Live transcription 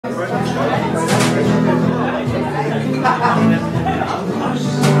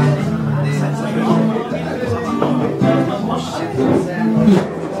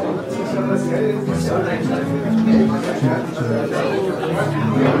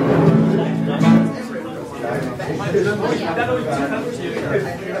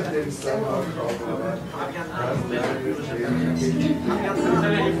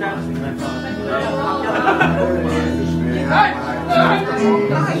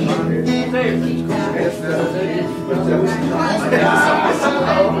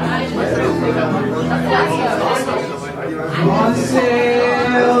On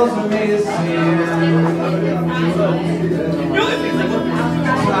sails missing,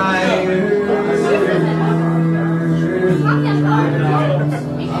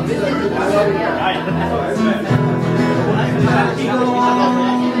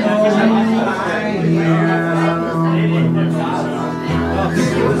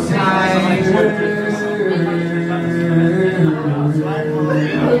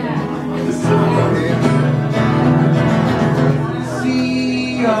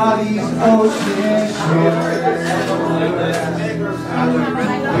 see all these ocean shores.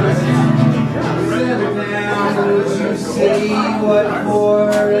 Settle down, would you say what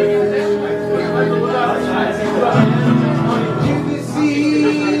for? You can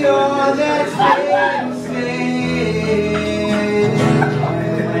see all that's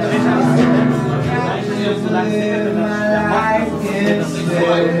live my life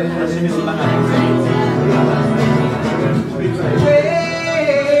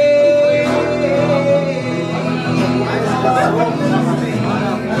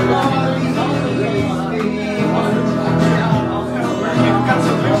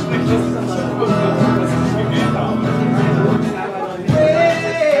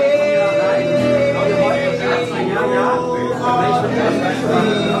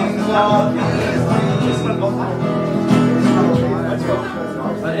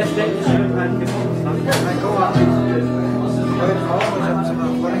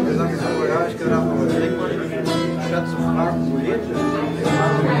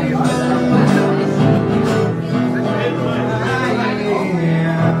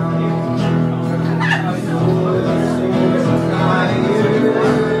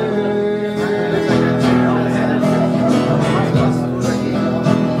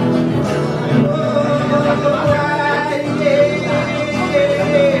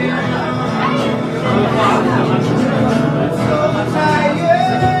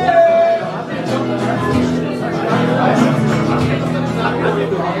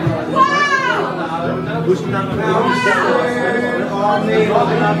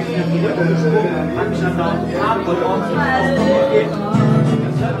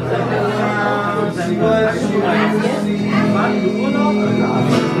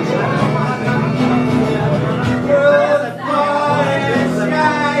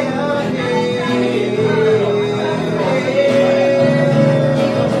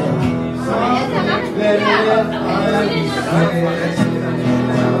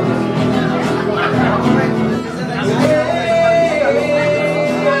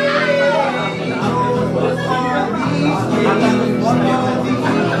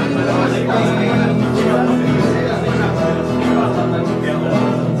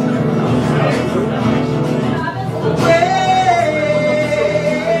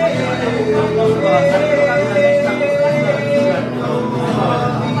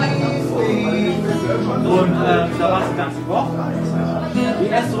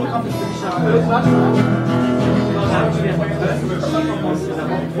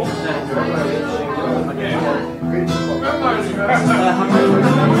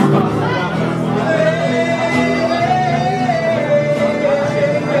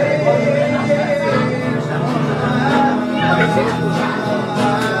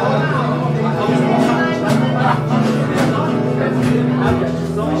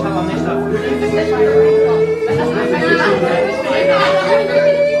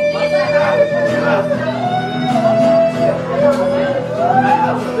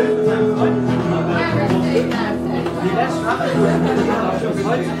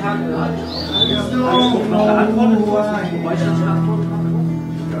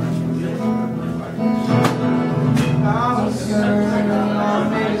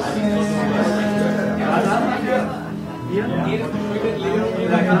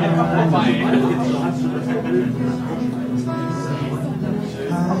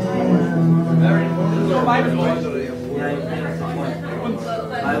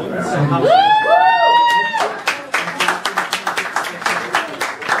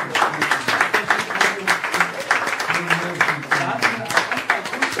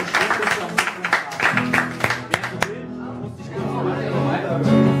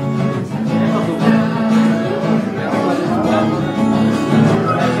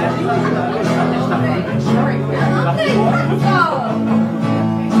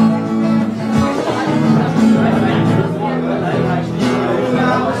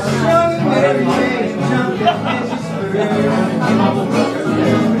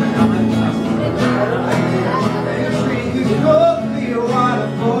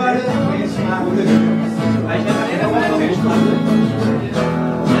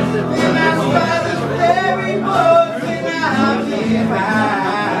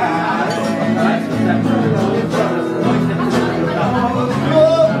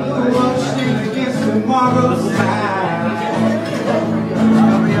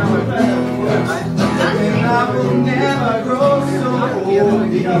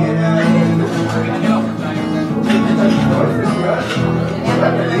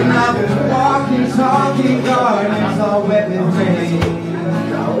And I've been walking, talking gardens all wet with rain.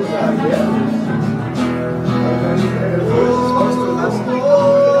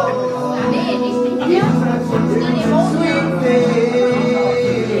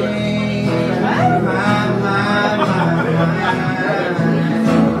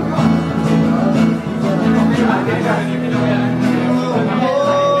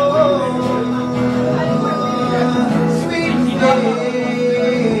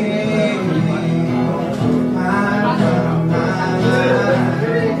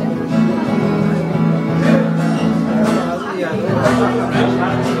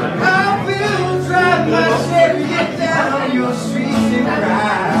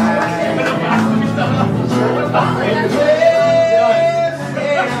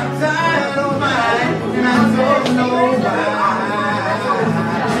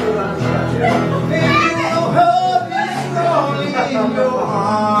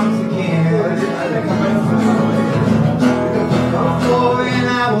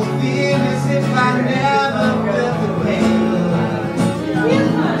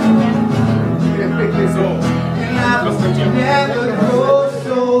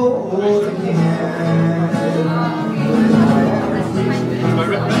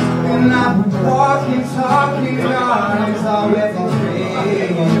 Walking, talking, gardens all wet with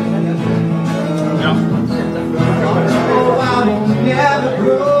rain. Oh, I will never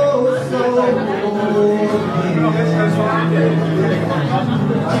grow so old again.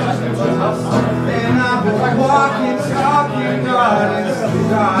 And I will walking, talking, gardens all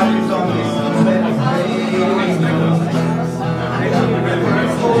wet with rain.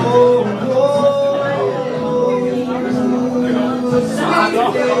 Oh,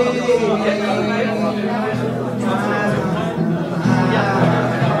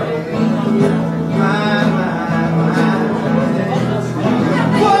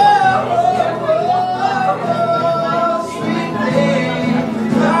 sweet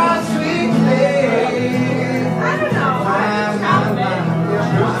day.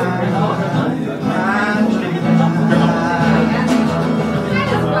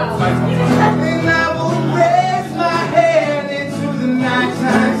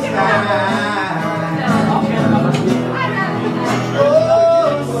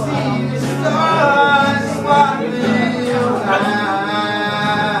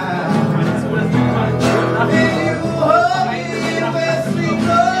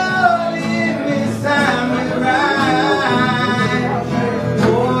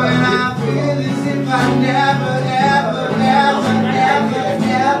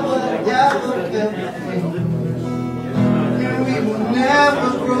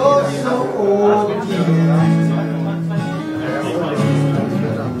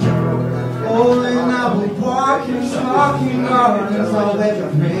 Talking gardens all wet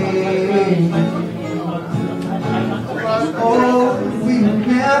with rain. Oh, we will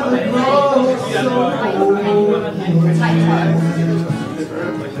never grow so old again.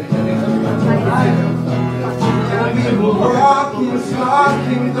 And we will walk in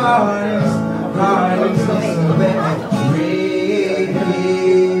talking gardens all wet with rain.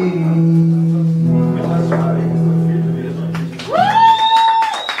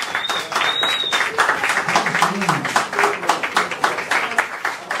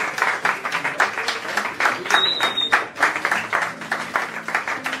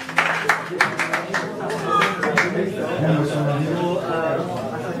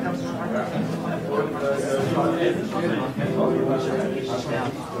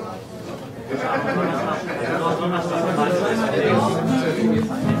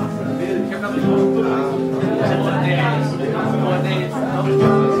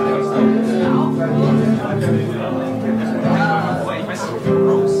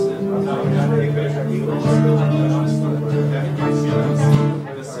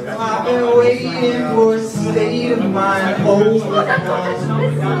 I've been waiting for a state of mind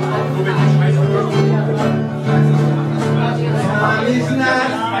time is not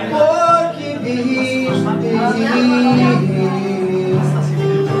working these days.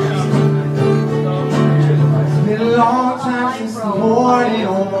 It's been a long time since the morning,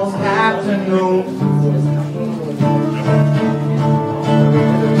 almost afternoon.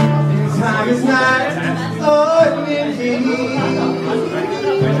 And time is not working these.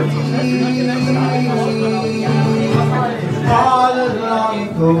 All along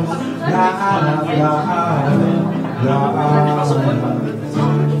it goes, la la la la.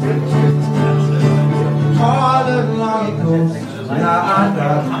 All along it goes, la la la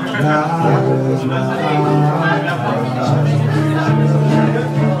la.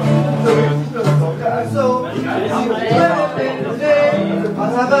 So,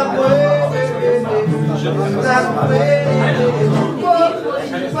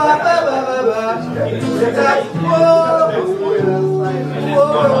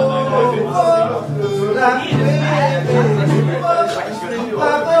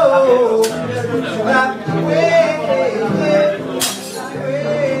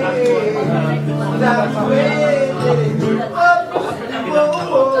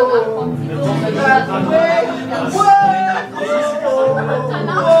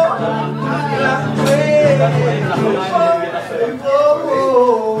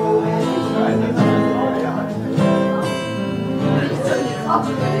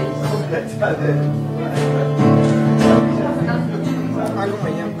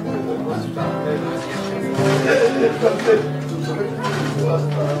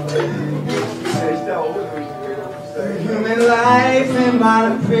 Human life and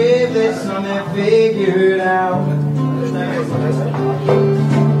my privilege, something figured out.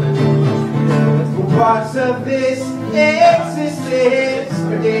 Parts of this existence.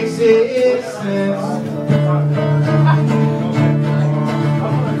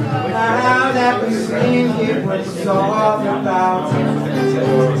 Now that we sing it, what it's all about.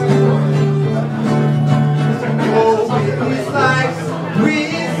 Oh, it's like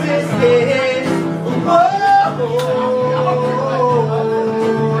resistance. Oh,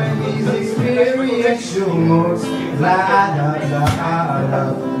 and these experiential modes. La la la la la.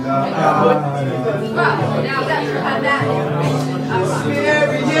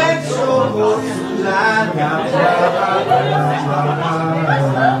 Experiential modes. La la la la.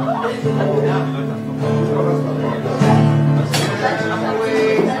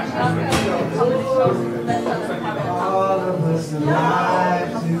 All of us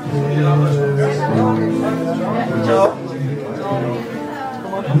alive together.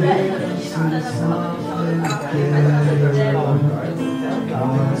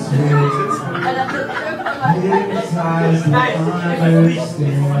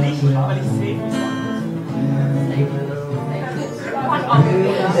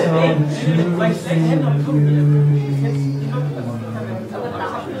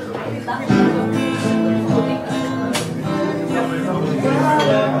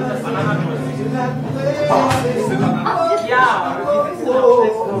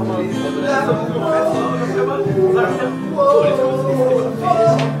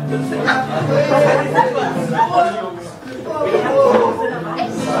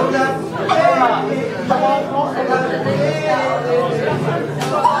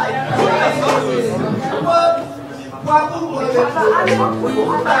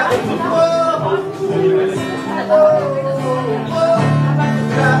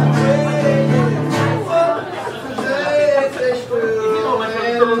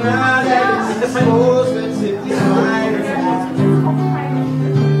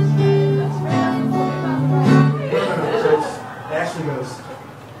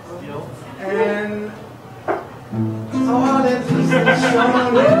 And all that peace and shown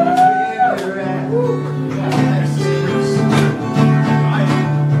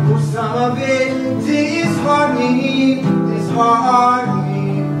some of it disheartening.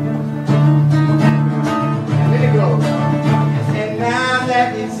 There it goes. And now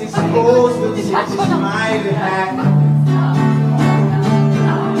that it's exposed, what it might have.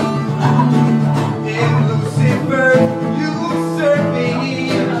 And Lucifer usurping.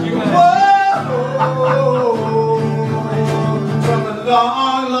 Whoa, from a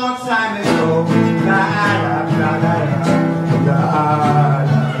long, long time ago.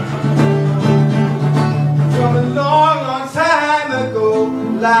 From a long, long time ago.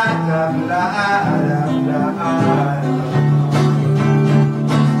 La la la la la.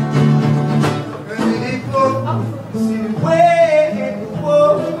 And it goes, see the way,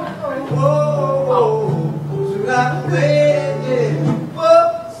 whoa, whoa, so that way, whoa,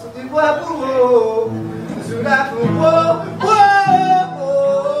 so the whoa, so that whoa, whoa,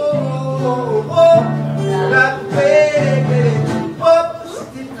 whoa, so that way, whoa, so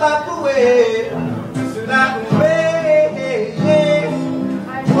the way, so that way.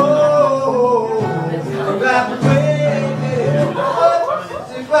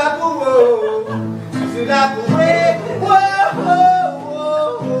 That